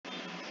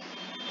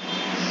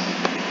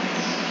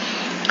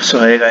So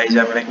hey guys,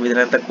 I'm back with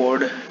another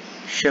code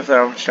chef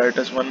around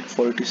starters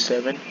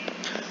 147,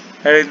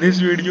 and in this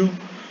video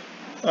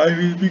I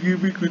will be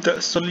giving you the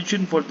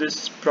solution for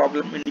this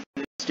problem in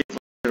step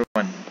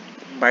 1.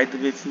 By the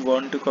way, if you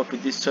want to copy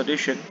this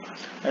solution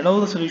and all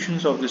the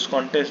solutions of this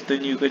contest,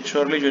 then you can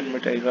surely join my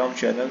Telegram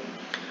channel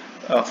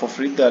for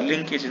free. The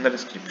link is in the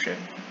description.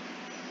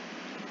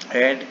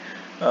 And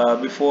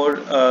before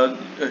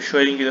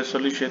showing you the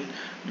solution,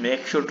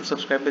 make sure to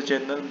subscribe the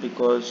channel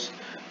because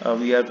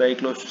we are very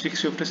close to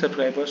 650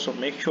 subscribers, so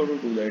make sure to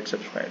do that,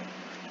 subscribe.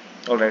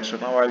 Alright, so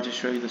now I'll just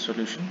show you the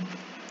solution.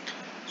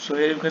 So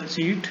here you can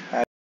see it.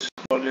 I'll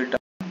scroll it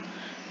down.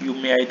 You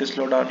may either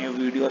slow down your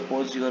video or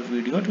pause your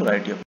video to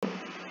write your code.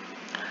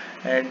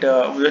 And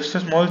just a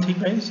small thing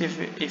guys,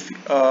 if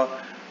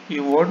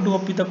you want to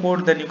copy the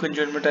code, then you can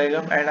join my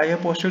Telegram, and I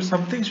have posted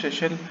something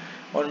special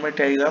on my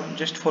Telegram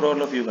just for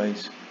all of you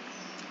guys.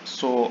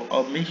 So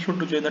make sure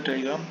to join the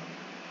Telegram.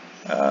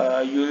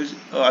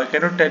 I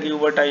cannot tell you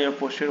what I have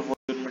posted for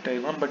my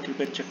Telegram, but you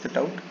can check that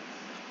out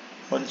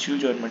once you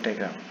join my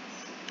Telegram.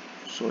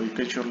 So you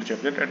can surely check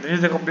that. And this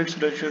is the complete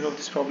solution of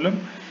this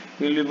problem.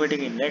 We will be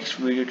meeting in next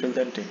video. Till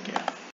then, take care.